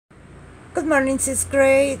Good morning, 6th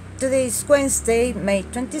grade. Today is Wednesday, May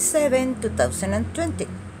 27, 2020.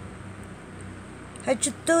 How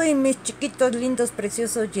you doing, mis chiquitos, lindos,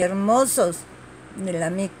 preciosos y hermosos de la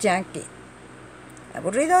Mick Yankee?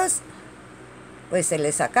 ¿Aburridos? Pues se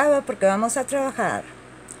les acaba porque vamos a trabajar.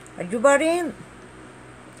 Are you bored?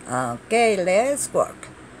 Okay, let's work.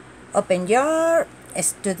 Open your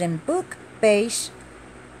student book, page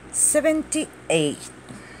 78.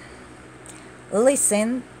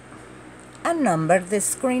 Listen and number the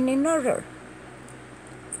screen in order.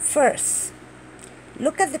 First,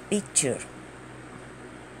 look at the picture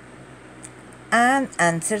and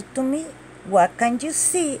answer to me, what can you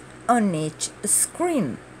see on each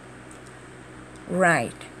screen?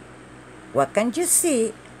 Right. What can you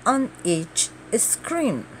see on each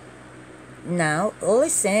screen? Now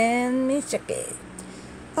listen, Miss Jackie.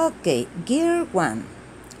 Okay, gear 1.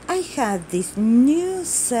 I have this new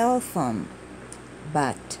cell phone,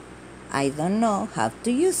 but I don't know how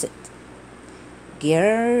to use it.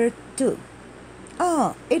 Gear 2.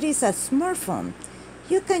 Oh, it is a smartphone.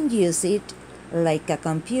 You can use it like a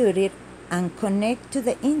computer and connect to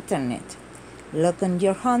the internet. Look on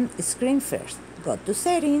your home screen first. Go to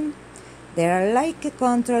Settings. There are like a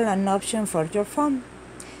control and option for your phone.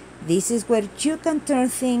 This is where you can turn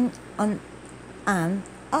things on and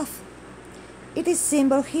off. It is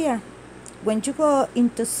simple here. When you go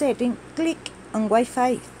into Settings, click on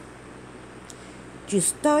Wi-Fi.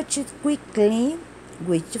 Just touch it quickly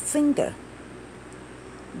with your finger.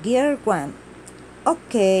 Gear 1.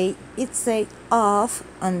 Okay, it says off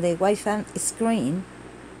on the Wi-Fi screen.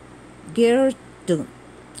 Gear 2.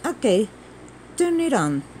 Okay, turn it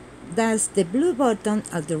on. That's the blue button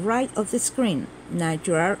at the right of the screen. Now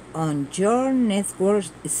you are on your network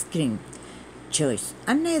screen. Choose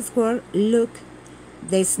a network. Look,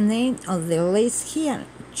 there's name of the list here.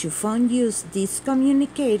 Your phone uses this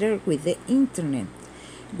communicator with the internet.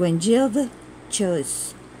 When you've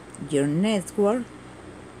choose your network,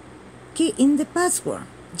 key in the password.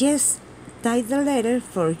 Just type the letter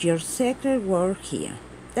for your secret word here.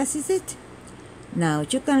 That is it. Now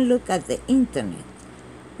you can look at the internet.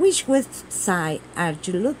 Which website are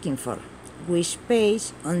you looking for? Which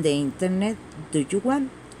page on the internet do you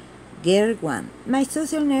want? Gear 1. My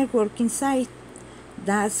social networking site.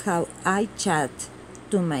 That's how I chat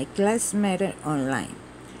to my classmates online.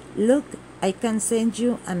 Look, I can send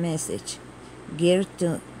you a message. Gear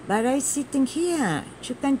 2. But I'm sitting here.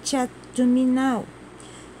 You can chat to me now.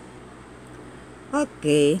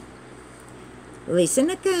 Okay. Listen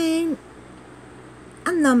again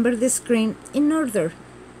and number the screen in order.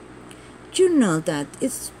 You know that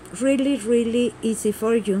it's really easy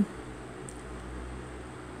for you.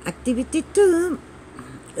 Activity 2.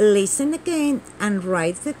 Listen again and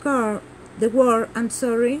write the word I'm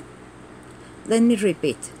sorry. Let me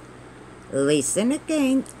repeat. Listen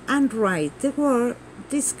again and write the word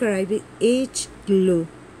describing each clue.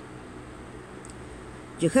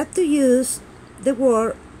 You have to use the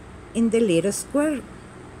word in the little square.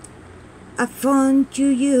 A phone you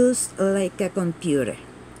use like a computer.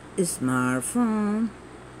 A smartphone.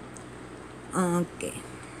 Okay.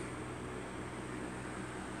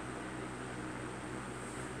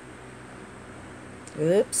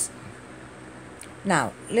 Oops.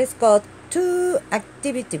 Now, let's go to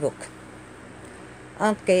activity book.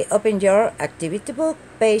 Okay, open your activity book,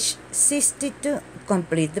 page 62,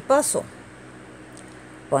 complete the puzzle.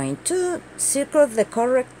 Point 2, circle the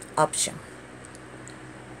correct option.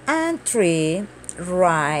 And 3,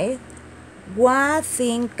 write, what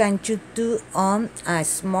thing can you do on a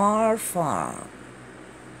smartphone?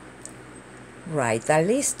 Write a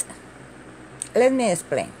list. Let me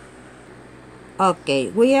explain. Okay,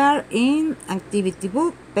 we are in activity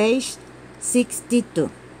book, page 62.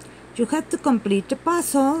 You have to complete the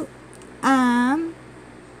puzzle and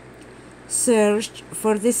search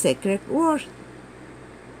for the secret word.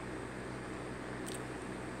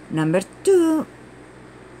 Number 2,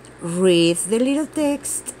 read the little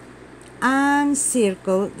text and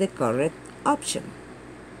circle the correct option.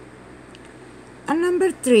 And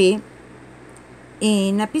number 3,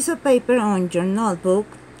 in a piece of paper on your notebook,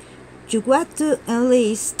 you got to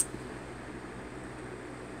enlist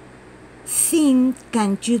thing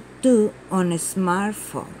can you do on a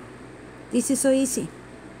smartphone. This is so easy.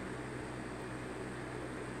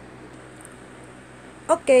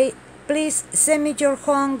 Okay, please send me your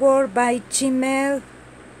homework by Gmail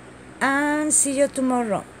and see you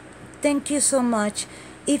tomorrow. Thank you so much.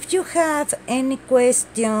 If you have any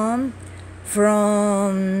question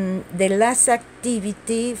from the last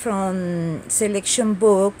activity from selection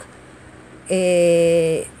book,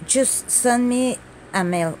 just send me a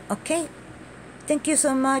mail, okay? Thank you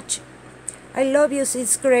so much. I love you,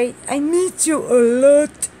 sixth grade. I miss you a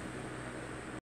lot.